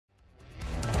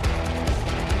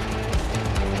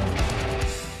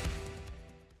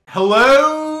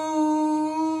Hello,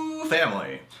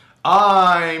 family.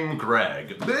 I'm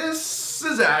Greg. This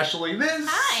is Ashley. This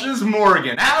is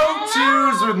Morgan.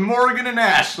 How-Tos with Morgan and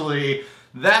Ashley.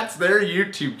 That's their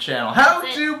YouTube channel. How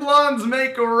To Blondes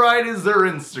Make a Right is their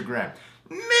Instagram.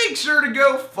 Make sure to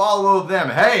go follow them.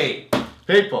 Hey,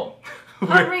 people.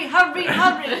 Hurry, hurry,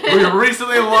 hurry. We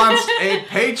recently launched a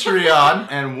Patreon,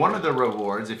 and one of the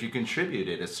rewards, if you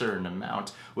contributed a certain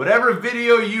amount, whatever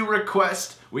video you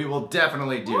request, we will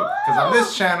definitely do. Because on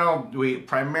this channel, we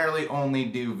primarily only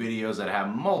do videos that have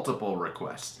multiple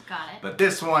requests. Got it. But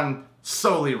this one,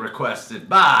 solely requested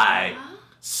by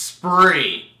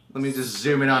Spree. Let me just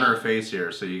zoom in on her face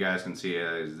here so you guys can see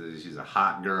she's a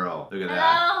hot girl. Look at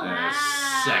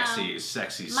that. Sexy,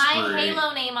 sexy Spree. My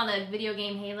Halo name on the video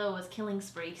game Halo was Killing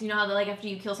Spree. Because you know how like after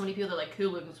you kill so many people, they're like,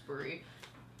 Killing Spree.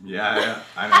 Yeah,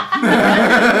 I know.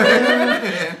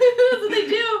 That's what they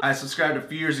do. I subscribed a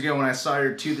few years ago when I saw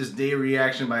your To This Day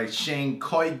reaction by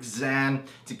KOYCZA'Ns.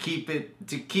 To keep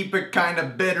it kind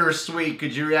of bittersweet,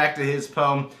 could you react to his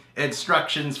poem,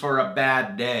 Instructions for a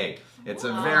Bad Day? It's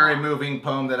a very moving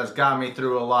poem that has got me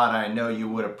through a lot. I know you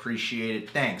would appreciate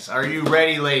it. Thanks. Are you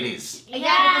ready, ladies? Yeah,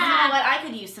 because you know what? I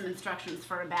could use some instructions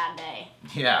for a bad day.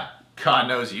 Yeah, God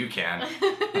knows you can.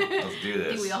 Let's do this. I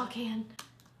think we all can.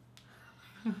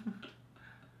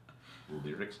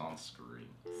 Lyrics on screen.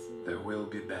 There will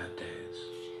be bad days.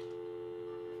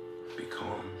 Be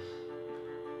calm.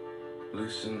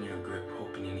 Loosen your grip,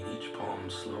 opening each palm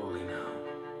slowly now.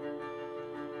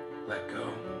 Let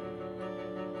go.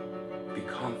 Be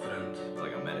confident. It's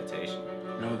like a meditation.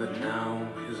 Know that now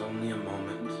is only a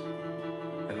moment,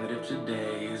 and that if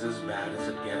today is as bad as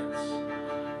it gets,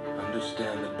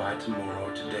 understand that by tomorrow,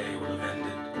 today will have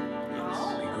ended.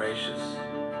 Yes. Be gracious.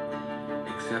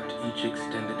 Accept each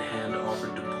extended hand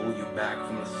offered to pull you back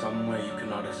from the somewhere you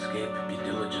cannot escape. Be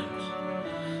diligent.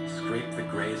 Scrape the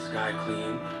gray sky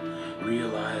clean.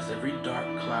 Realize every dark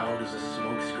cloud is a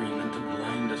smokescreen meant to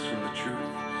blind us from the truth.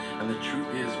 And the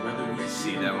truth is, whether we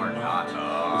see them or not, the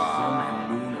sun and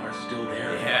moon are still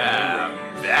there. Yeah,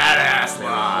 badass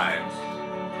line.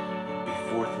 Be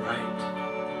forthright,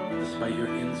 despite your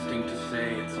instinct to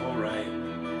say it's all right.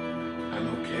 I'm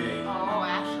okay. Oh,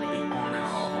 Ashley. Be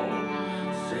honest.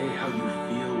 Say how you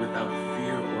feel without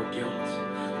fear or guilt,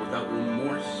 without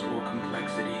remorse or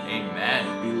complexity. Amen.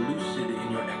 Be lucid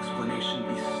in your explanation.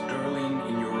 Be sterling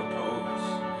in your repose.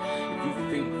 If you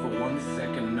think for 1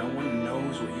 second no one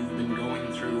knows what you've been going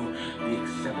through, be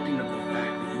accepting of the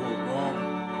fact that you are wrong,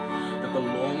 that the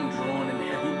long-drawn and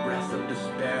heavy breaths of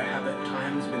despair have at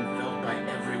times been felt by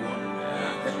everyone,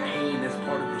 that pain is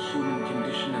part of the human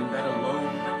condition, and that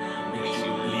alone makes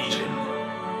you legion.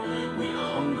 We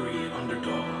hungry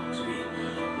underdogs, we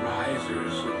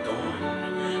risers with dawn,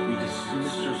 we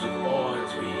dismissers of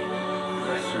odds, we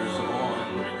pressers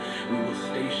on. We will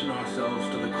station ourselves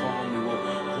to the calm, we will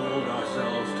hold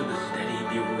ourselves to the steady.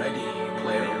 Be ready,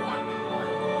 player one.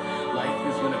 Life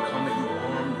is going to come at you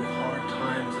armed with hard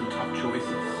times and tough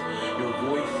choices. Your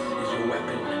voice is your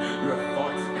weapon, your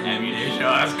thoughts ammunition.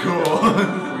 Oh, that's cool.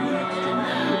 Free extra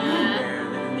memory, aware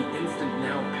that in the instant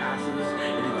now passes,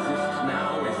 it exists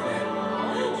now is then.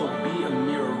 So be a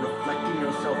mirror, reflecting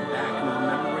yourself back and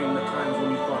remembering the times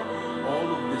when you thought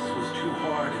all of this was too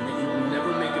hard and that you would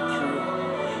never make it through.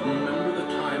 Remember the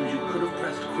times you could have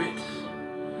pressed quit,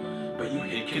 but you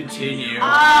hit continue.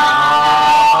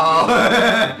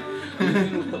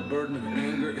 Living with the burden of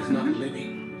anger is not living.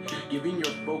 Giving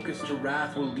your focus to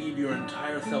wrath will leave your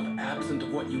entire self absent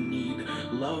of what you need.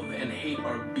 Love and hate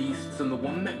are beasts, and the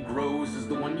one that grows is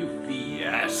the one you feed.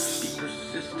 Yes. Be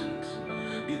persistent.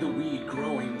 Be the weed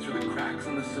growing through the cracks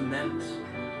in the cement.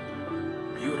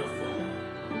 Beautiful.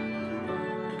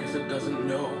 Because it doesn't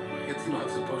know it's not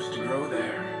supposed to grow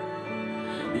there.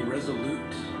 Be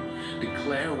resolute.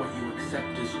 Declare what you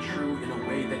accept as true in a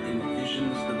way that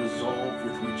envisions the resolve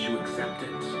with which you accept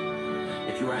it.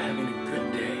 If you are having a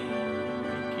good day,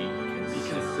 be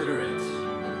considerate.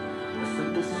 A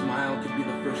simple smile could be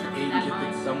the first aid kit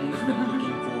that someone has been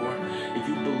looking for. If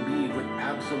you believe with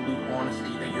absolute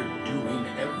honesty that you're doing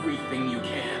everything you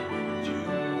can, do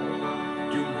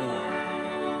more.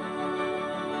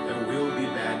 There will be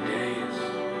bad days.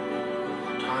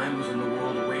 Times when the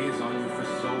world weighs on you for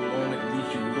so long it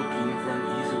leaves you looking for an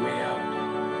easy way out.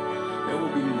 There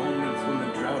will be moments when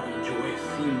the drought of joy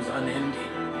seems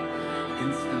unending.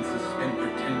 Instances spent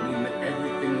pretending that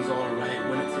everything's alright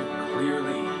when it so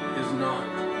clearly is not.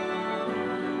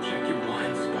 Check your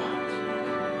blind spot.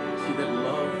 See that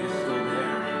love is still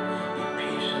there. Be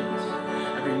patient.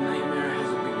 Every nightmare has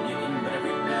a beginning.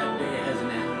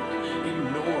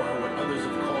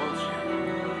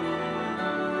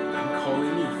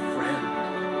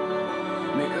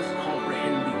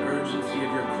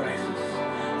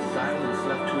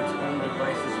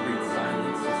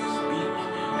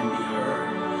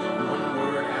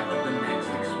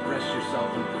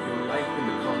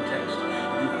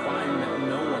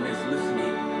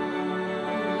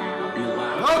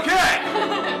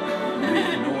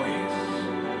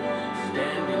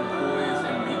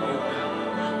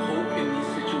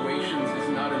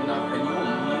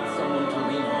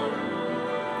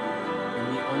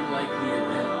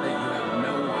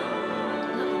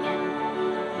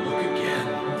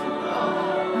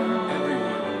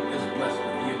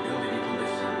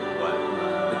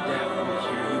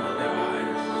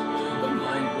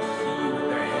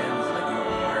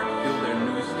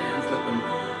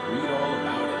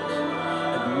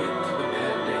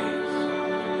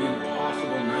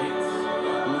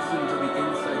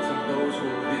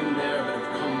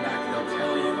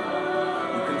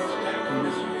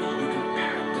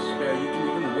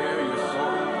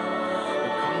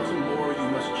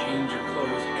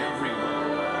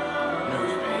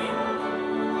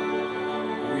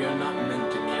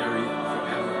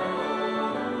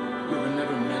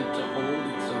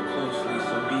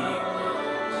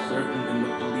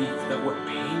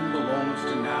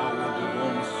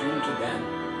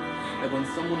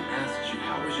 someone asks you,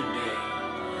 how was your day?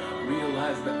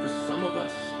 Realize that for some of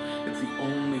us, it's the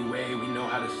only way we know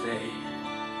how to say,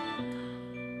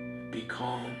 be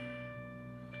calm.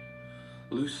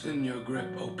 Loosen your grip,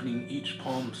 opening each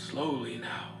palm slowly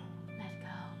now. Let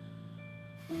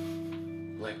go.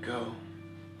 Let go.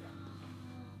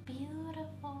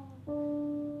 Beautiful.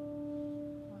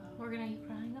 Morgan, are you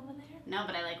crying over there? No,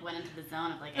 but I like went into the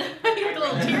zone of like. You're a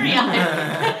little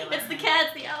teary-eyed. It's the cat,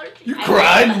 it's the allergy. You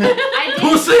cried? I did.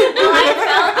 Pussy! Well,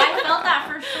 I felt that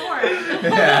for sure.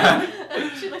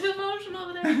 Yeah. She looks emotional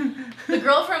over there. The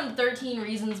girl from 13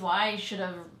 Reasons Why should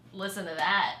have listened to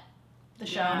that. The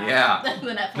show. Yeah.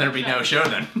 The Netflix There'd be no show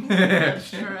then.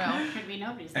 That's true. Could be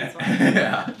nobody's this one.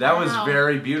 Yeah, that was Wow.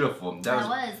 very beautiful. That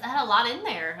was. I had a lot in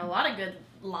there. A lot of good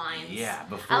lines. Yeah,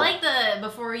 before. I like the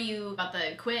before you about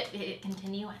the quit, hit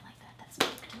continue. I like that. That spoke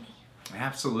to me.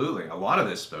 Absolutely. A lot of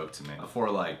this spoke to me. Before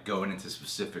like going into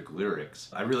specific lyrics,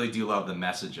 I really do love the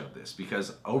message of this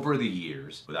because over the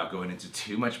years, without going into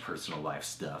too much personal life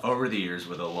stuff, over the years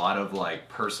with a lot of like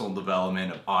personal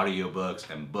development of audiobooks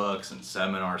and books and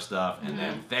seminar stuff and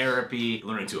then therapy,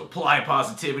 learning to apply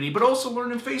positivity, but also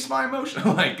learning to face my emotion,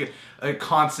 like a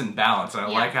constant balance. And I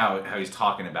like how he's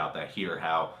talking about that here,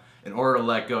 how in order to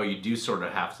let go, you do sort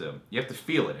of have to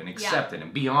feel it and accept it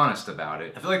and be honest about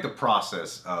it. I feel like the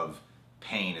process of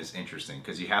pain is interesting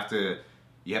because you have to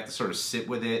sort of sit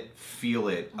with it, feel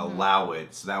it, allow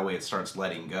it, so that way it starts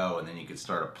letting go, and then you can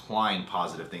start applying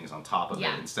positive things on top of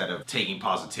it instead of taking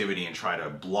positivity and try to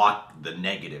block the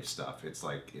negative stuff. It's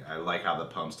like, I like how the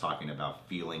poem's talking about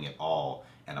feeling it all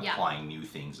and applying new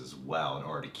things as well in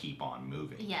order to keep on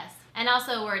moving. Yes, and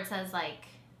also where it says like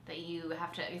that you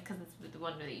have to, because it's the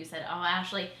one that you said, oh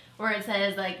Ashley, where it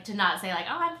says like to not say like,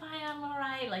 oh I'm fine, I'm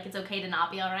alright, like it's okay to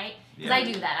not be alright, because I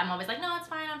do that. I'm always like, no, it's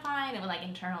fine, I'm fine, and like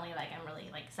internally like I'm really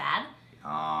like sad.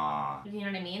 You know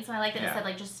what I mean? So I like that it said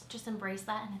like just embrace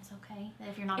that and it's okay. That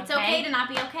if you're not It's okay to not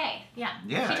be okay. Yeah.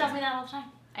 Yeah. She tells me that all the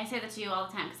time. I say that to you all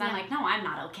the time because I'm like, no, I'm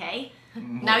not okay.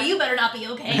 Now you better not be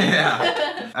okay.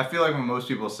 Yeah. I feel like when most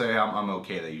people say I'm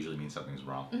okay, that usually means something's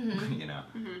wrong. You know.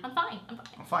 I'm fine.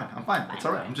 I'm fine. It's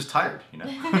alright. I'm just tired, you know.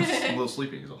 I'm just a little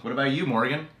sleepy. What about you,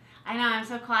 Morgan? I know, I'm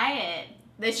so quiet.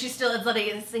 That she still is letting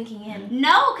it sinking in.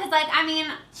 No, because like, I mean,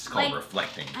 It's called like,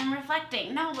 reflecting. I'm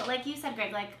reflecting. No, but like you said,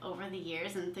 Greg, like over the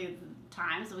years and through the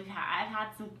times I've had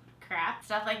some crap.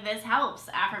 Stuff like this helps.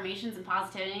 Affirmations and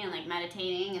positivity and like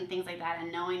meditating and things like that,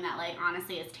 and knowing that like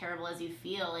honestly, as terrible as you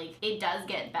feel, like it does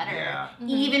get better. Yeah.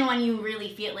 Even when you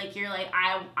really feel like you're like,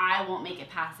 I won't make it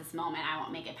past this moment. I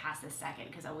won't make it past this second,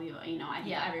 because we, you know, I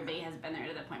think everybody has been there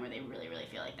to the point where they really, really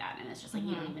feel like that, and it's just like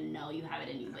you don't even know you have it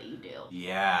in you, but you do.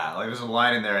 Yeah, like there's a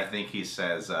line in there. I think he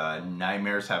says,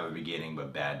 "Nightmares have a beginning,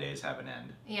 but bad days have an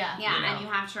end." Yeah, you know? and you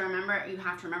have to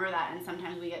remember that, and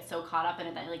sometimes we get so caught up in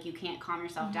it that like you can't calm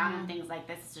yourself down, and things like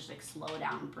this. It's just like slow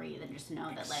down, breathe, and just know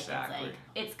that like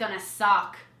it's gonna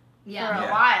suck for a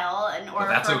while, and or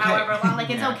for however long. Like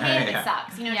it's okay if it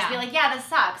sucks, you know. Just be like, yeah, this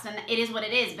sucks, and it is what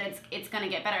it is. But it's gonna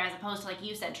get better, as opposed to like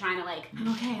you said, trying to like,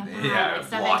 I'm okay, I'm fine, like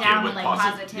stuff it down with like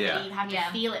positivity. You have to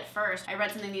feel it first. I read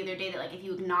something the other day that like if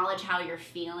you acknowledge how you're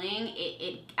feeling,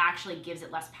 it actually gives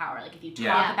it less power. Like if you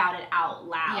talk about it out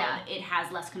loud, it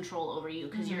has less control over you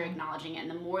because you're acknowledging it, and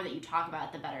the more that you talk about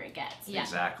it, the better it gets.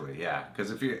 Exactly. Yeah, because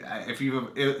if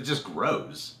you it just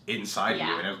grows inside you,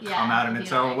 and it'll come out in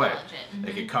its own way.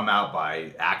 It could come out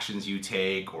by actions you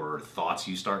take or thoughts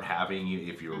you start having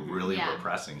if you're really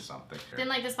repressing something. Didn't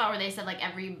like the spot where they said like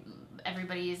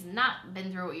everybody's not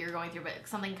been through what you're going through, but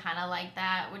something kind of like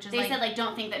that, which is they said like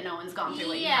don't think that no one's gone through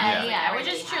what you've gone through. Which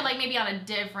is true, like maybe on a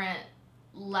different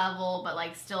level, but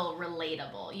like still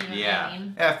relatable. You know what I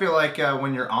mean? Yeah, I feel like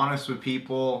when you're honest with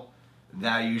people,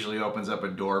 that usually opens up a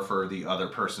door for the other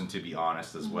person to be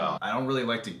honest as well. I don't really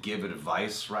like to give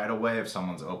advice right away if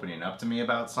someone's opening up to me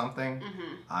about something.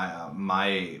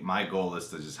 My goal is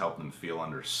to just help them feel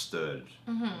understood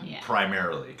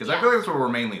primarily, because I feel like that's what we're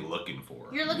mainly looking for.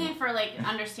 You're looking for like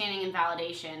understanding and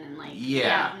validation, and like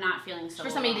not feeling so for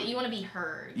somebody that you want to be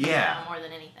heard. More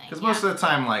than anything. Because most of the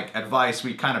time, like advice,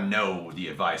 we kind of know the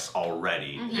advice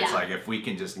already. It's like if we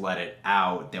can just let it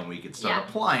out, then we can start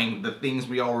applying the things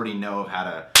we already know of how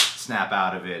to snap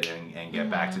out of it and get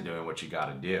back to doing what you got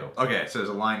to do. Okay, so there's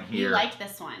a line here. You like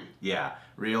this one. Yeah.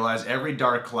 Realize every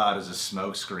dark cloud is a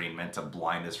smoke screen meant to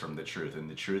blind us from the truth, and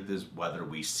the truth is whether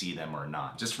we see them or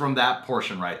not. Just from that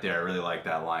portion right there, I really like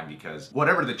that line, because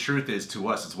whatever the truth is to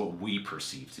us, it's what we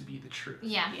perceive to be the truth.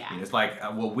 Yeah. I mean, it's like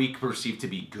what we perceive to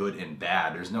be good and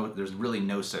bad. There's really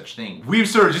no such thing. We've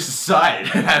sort of just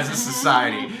decided as a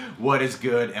society what is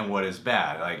good and what is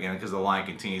bad. Like, and because the line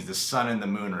continues, the sun and the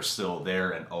moon are still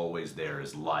there, and always there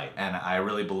is light. And I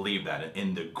really believe that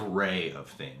in the gray of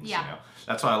things. Yeah. You know?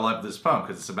 That's why I love this poem,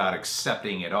 because it's about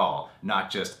accepting it all,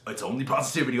 not just it's only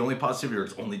positivity, or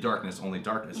it's only darkness, only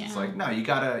darkness. Yeah. It's like, no, you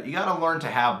gotta learn to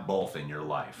have both in your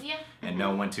life. Yeah. And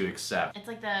know when to accept. It's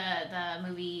like the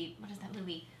movie, what is that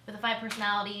movie? With the 5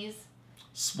 personalities.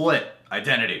 Split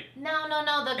Identity. No, the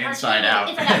cartoon. Inside Out.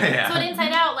 Inside Out. Yeah. So in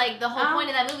Inside Out, like the whole point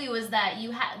of that movie was that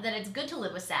that it's good to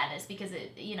live with sadness, because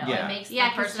it it makes the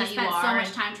person that you are. Yeah, spent so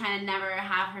much time trying to never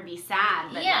have her be sad,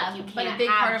 but like, you can't a big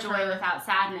part have of joy her without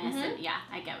sadness. And yeah,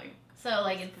 I get what you're. So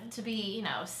like to be,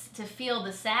 to feel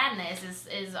the sadness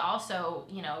is also,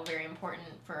 very important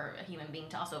for a human being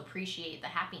to also appreciate the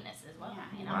happiness as well.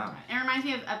 Yeah, Wow. It reminds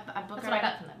me of a book That's what I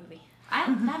got from that movie.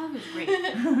 that movie was great.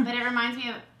 But it reminds me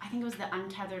of, I think it was The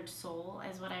Untethered Soul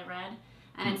is what I read.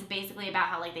 And it's basically about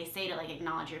how, like, they say to, like,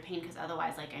 acknowledge your pain, because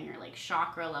otherwise, like, on your, like,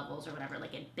 chakra levels or whatever,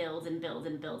 like, it builds and builds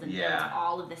and builds and builds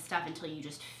all of this stuff until you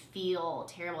just feel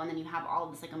terrible. And then you have all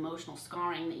of this, like, emotional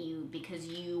scarring because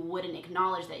you wouldn't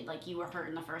acknowledge that, like, you were hurt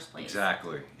in the first place.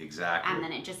 Exactly. And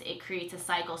then it creates a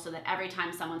cycle, so that every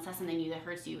time someone says something to you that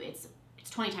hurts you, it's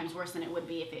 20 times worse than it would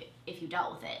be if you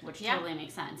dealt with it, which totally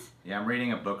makes sense. Yeah, I'm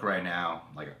reading a book right now.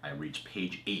 Like, I reached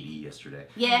page 80 yesterday.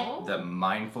 Yeah. Oh. The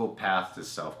Mindful Path to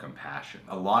Self-Compassion.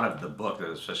 A lot of the book,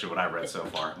 especially what I've read so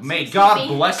far. May God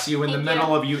bless you in the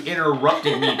middle of you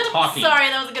interrupting me talking. Sorry,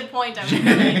 that was a good point.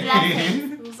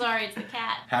 I'm sorry, it's the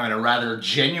cat. Having a rather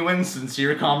genuine,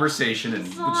 sincere conversation, and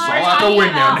it's all We're out the talking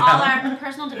window about now. all our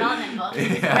personal development books.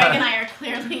 Greg and I are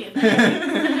clearly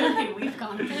we've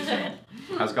gone through it.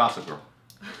 How's Gossip Girl?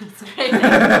 It's great.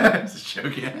 Just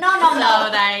joking. No,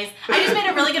 nice. I just made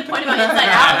a really good point about Inside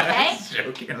Out, okay? Just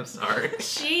joking, I'm sorry.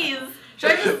 Jeez.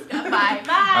 Should I just bye.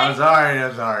 I'm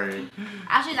sorry.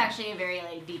 Ashley's actually a very,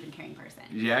 like, deep and caring person.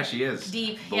 Yeah, she is.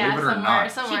 Deep. Believe it or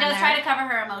not. She does try to cover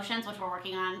her emotions, which we're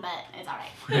working on, but it's alright.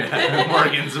 Yeah,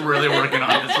 Morgan's really working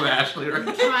on this with Ashley right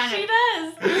now. She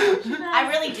does. I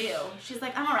really do. She's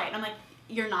like, I'm alright. And I'm like,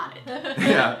 you're not.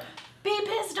 Yeah. Be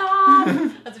pissed off.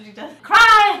 That's what she does.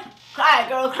 Cry. Cry,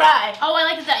 girl, cry. Oh, I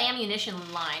like the ammunition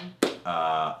line.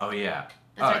 Oh yeah.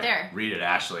 That's right there. Read it,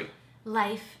 Ashley.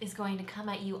 Life is going to come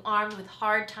at you armed with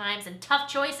hard times and tough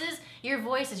choices. Your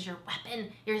voice is your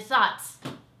weapon. Your thoughts,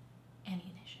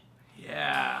 ammunition.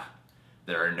 Yeah.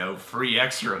 There are no free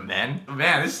extra men.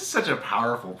 Man, this is such a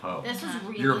powerful poem. This is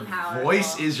really your powerful. Your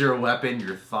voice is your weapon,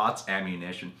 your thoughts,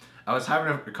 ammunition. I was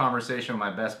having a conversation with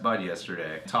my best bud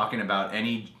yesterday, talking about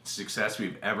any success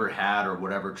we've ever had or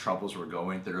whatever troubles we're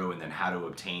going through, and then how to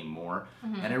obtain more.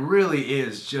 And it really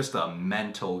is just a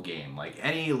mental game. Like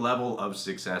any level of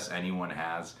success anyone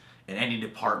has in any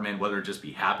department, whether it just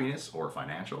be happiness or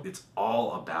financial, it's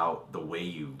all about the way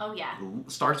you... Oh, yeah.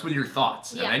 Starts with your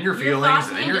thoughts, Yeah. and then your feelings,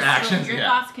 and then your actions. Your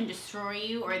thoughts can destroy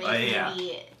you, or they can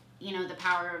be, the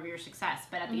power of your success.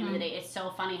 But at the end of the day, it's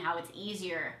so funny how it's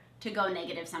easier to go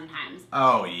negative sometimes.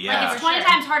 Oh, yeah. Like, it's 20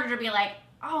 times harder to be like,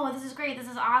 oh, this is great, this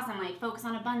is awesome, like, focus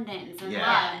on abundance and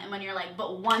love. And when you're like,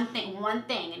 but one thing,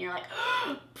 and you're like,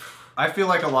 I feel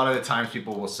like a lot of the times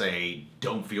people will say,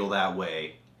 don't feel that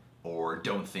way, or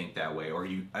don't think that way, or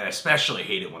I especially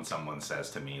hate it when someone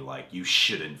says to me, like, you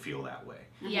shouldn't feel that way.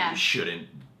 Yeah. You shouldn't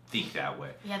think that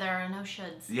way. Yeah, there are no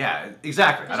shoulds. Yeah,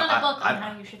 exactly. There's not a book on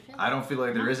how you should feel. I don't feel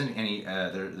like there isn't any,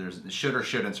 there's should or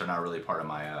shouldn'ts are not really part of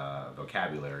my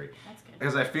vocabulary. that's good.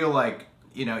 Because I feel like,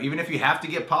 even if you have to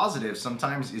get positive,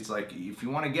 sometimes it's like, if you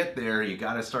want to get there, you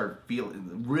got to start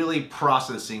really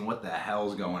processing what the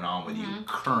hell's going on with you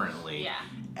currently. Yeah.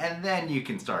 And then you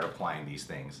can start applying these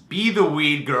things. Be the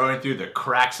weed growing through the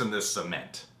cracks in the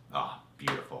cement. Oh,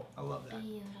 beautiful. I love that.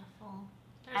 Beautiful.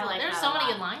 There's so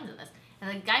many good lines in this. And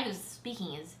the guy who's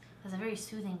speaking has a very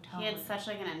soothing tone. He had such,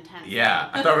 like, an intense... Yeah,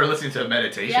 I thought we were listening to a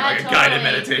meditation, Yeah, like a totally. guided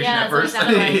meditation Yeah, at first. that's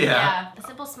what it sounded like. Yeah. A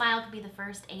simple smile could be the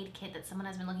first aid kit that someone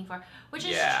has been looking for, which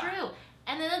is Yeah. true.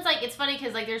 And then it's funny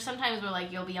because, like, there's sometimes where,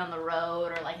 like, you'll be on the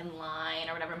road or, like, in line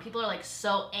or whatever, and people are, like,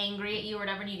 so angry at you or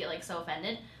whatever, and you get, like, so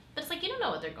offended. But it's like, you don't know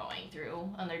what they're going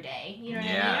through on their day. You know what I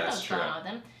mean? You don't know what's going on with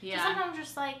them. Yeah. So sometimes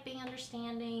just, like, being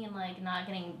understanding and, like, not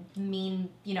getting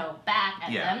mean, back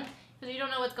at them Because you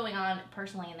don't know what's going on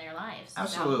personally in their lives.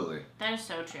 Absolutely. So. That is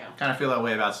so true. Kind of feel that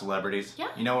way about celebrities. Yeah.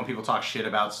 You know when people talk shit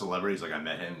about celebrities, like I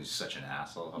met him, he's such an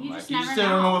asshole. I'm you like, just you never just know.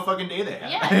 don't know what fucking day they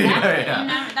have. Yeah, exactly.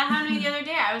 Yeah. That happened to me the other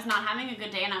day. I was not having a good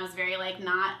day and I was very like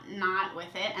not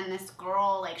with it. And this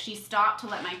girl, like she stopped to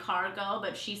let my car go,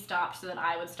 but she stopped so that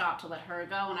I would stop to let her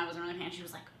go. When I wasn't really paying, she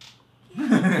was like,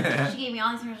 yeah. She gave me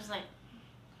all these things. I was just like,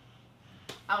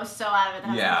 I was so out of it that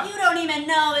I was like, you don't even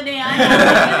know the day I had. You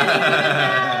don't even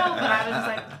know. But I was just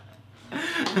like,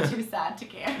 I'm too sad to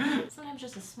care. Sometimes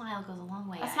just a smile goes a long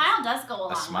way. A smile does go a long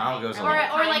way. A smile goes a Or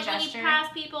long way. like gesture. when you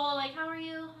pass people, like, how are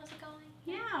you? How's it going?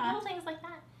 Yeah. Little things like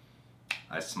that.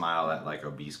 I smile at like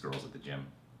obese girls at the gym.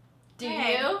 Do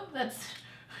Hey. you? That's...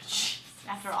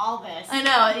 After all this. I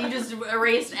know, you just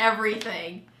erased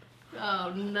everything.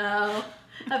 Oh no.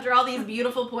 After all these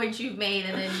beautiful points you've made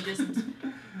and then you just...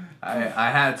 I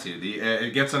had to.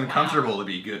 It gets uncomfortable to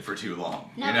be good for too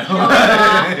long. No, you know?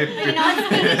 you know,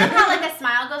 speaking of how like a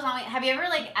smile goes a long way, have you ever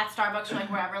like at Starbucks or like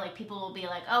wherever, like people will be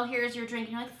like, oh, here's your drink,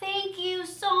 and you're like, thank you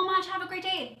so much, have a great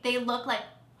day. They look like,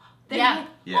 Yeah.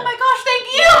 Yeah. oh my gosh,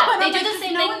 thank you. Yeah, And they I'm do like, the does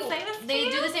same no one thing. say this to They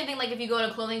you? do the same thing like if you go to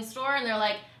a clothing store and they're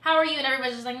like, how are you? And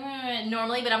everybody's just like,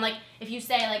 normally, but I'm like, if you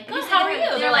say like, good, how are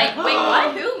you? They're like, wait,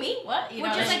 what? Who? Me? What? You know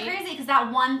Which is what I like mean? crazy because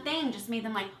that one thing just made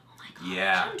them like, oh my gosh,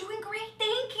 Yeah. I'm doing great,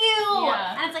 thank you.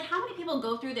 Yeah. And it's like, how many people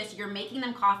go through this? You're making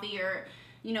them coffee or,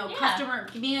 you know,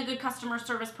 being a good customer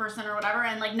service person or whatever,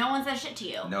 and like no one says shit to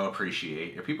you. No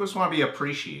appreciate. People just want to be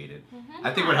appreciated. Mm-hmm.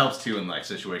 I think what helps too in like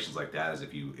situations like that is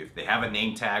if they have a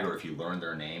name tag or if you learn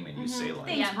their name and you say like,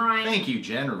 Thanks, Brian. thank you,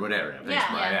 Jen, or whatever. Thanks,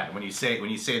 Yeah. Brian. Yeah. Yeah. When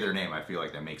you say their name, I feel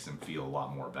like that makes them feel a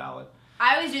lot more valid.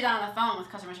 I always do that on the phone with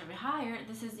customer service. Hi,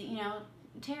 this is, you know,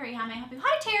 Terry. How may I help you?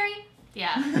 Hi, Terry.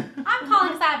 Yeah. I'm calling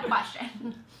because I have a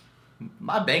question.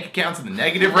 My bank account's in the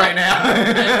negative right now.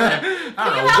 I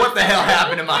don't know what the hell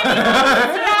happened to my...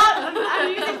 I'm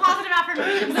using positive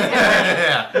affirmations.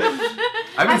 Yeah.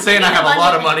 I've been saying I have a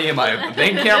lot of money in my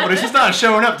bank account, but it's just not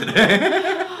showing up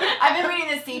today. I've been reading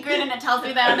The Secret, and it tells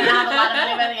me that I'm going to have a lot of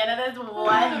money by the end of this.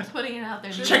 What? I'm putting it out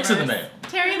there. Checks in the mail.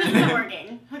 Terry, this isn't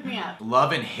working. Hook me up.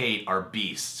 Love and hate are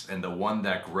beasts, and the one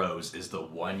that grows is the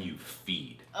one you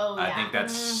feed. Oh, yeah. I think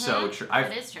that's so true.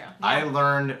 It is true. I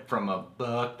learned from a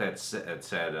book that said,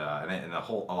 and the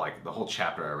whole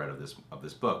chapter I read of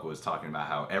this book was talking about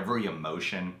how every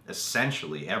emotion,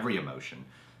 essentially every emotion,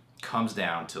 comes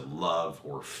down to love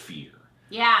or fear.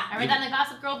 Yeah. I read that in the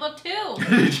Gossip Girl book too.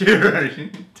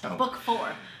 Book 4.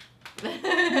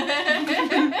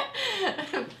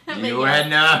 You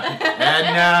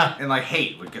Edna, and like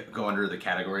hate would go under the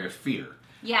category of fear.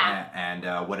 Yeah.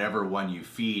 And whatever one you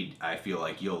feed, I feel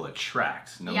like you'll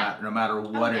attract, no matter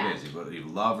what yeah. it is. If you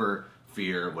love or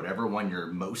fear, whatever one you're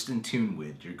most in tune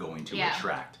with, you're going to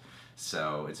attract.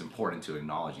 So it's important to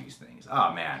acknowledge these things.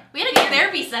 Oh man, We had a good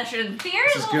therapy session. Fear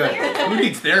this is good. Who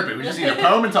needs therapy? We just need a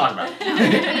poem and talk about it.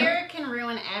 Fear can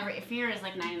ruin fear is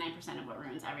like 99% of what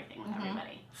ruins everything with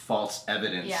everybody. False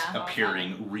evidence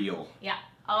appearing real. Yeah.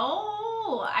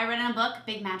 Oh, I read in a book,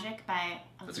 Big Magic by...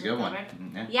 That's a good one.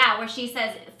 Yeah, where she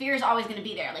says fear is always going to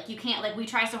be there. Like you can't, like we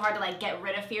try so hard to like get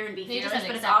rid of fear and be fearless,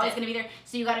 but it's always going to be there.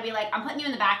 So you got to be like, I'm putting you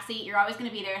in the back seat. You're always going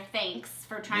to be there. Thanks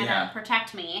for trying to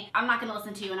protect me. I'm not going to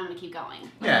listen to you and I'm going to keep going.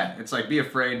 Yeah, it's like be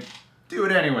afraid, do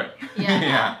it anyway.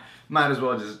 Yeah. Might as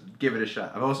well just give it a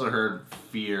shot. I've also heard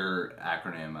fear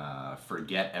acronym,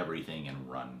 forget everything and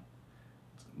run.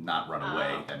 Not run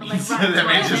away. That means Just run.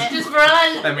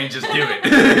 That means just do it.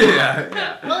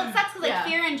 yeah. Well, it sucks because like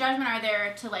fear and judgment are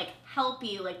there to like help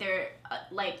you. Like they're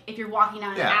like if you're walking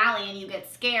down an alley and you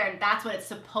get scared, that's what it's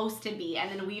supposed to be.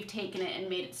 And then we've taken it and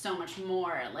made it so much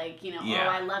more. Like oh,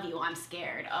 I love you, I'm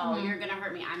scared. Oh, you're gonna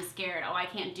hurt me, I'm scared. Oh, I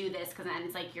can't do this because then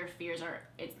it's like your fears are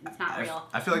it's not real.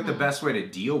 I feel like the best way to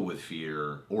deal with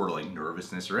fear or like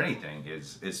nervousness or anything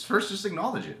is first just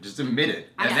acknowledge it, just admit it,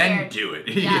 and then do it.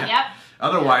 Yep.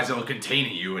 Otherwise, it'll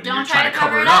contain you, and Don't you're try trying to to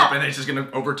cover it up, and it's just going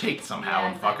to overtake somehow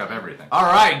and fuck up everything. All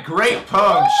right, great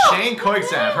poem. Shane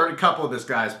KOYCZAN'S. I've heard a couple of this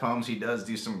guy's poems. He does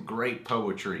do some great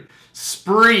poetry.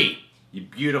 Spree, you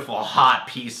beautiful, hot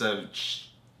piece of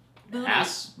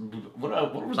ass. What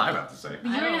was I about to say?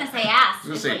 You were going to say ass. I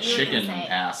was going to say chicken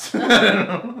ass. I don't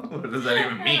know. What does that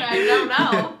even mean? I don't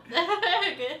know.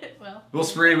 Well,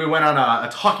 Spree, we went on a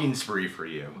talking spree for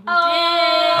you.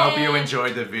 Oh. Hope you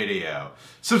enjoyed the video.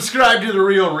 Subscribe to The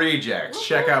Real Rejects.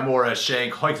 Check out more of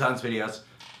Shane KOYCZAN'S videos.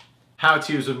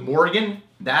 How-tos with Morgan.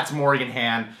 That's Morgan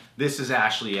Han. This is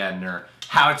Ashley Edner.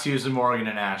 How-tos with Morgan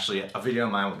and Ashley. A video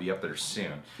of mine will be up there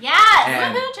soon. Yes!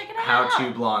 And check it out. How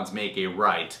two blondes make a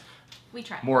right. We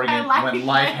try. Morgan, when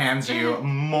life hands you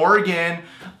Morgan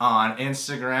on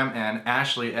Instagram and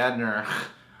Ashley Edner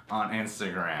on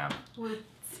Instagram. So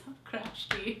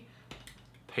crashy.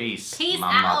 Peace Peace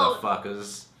my out.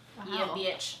 motherfuckers. Wow.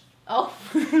 Yeah, bitch. Oh.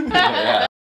 Yeah.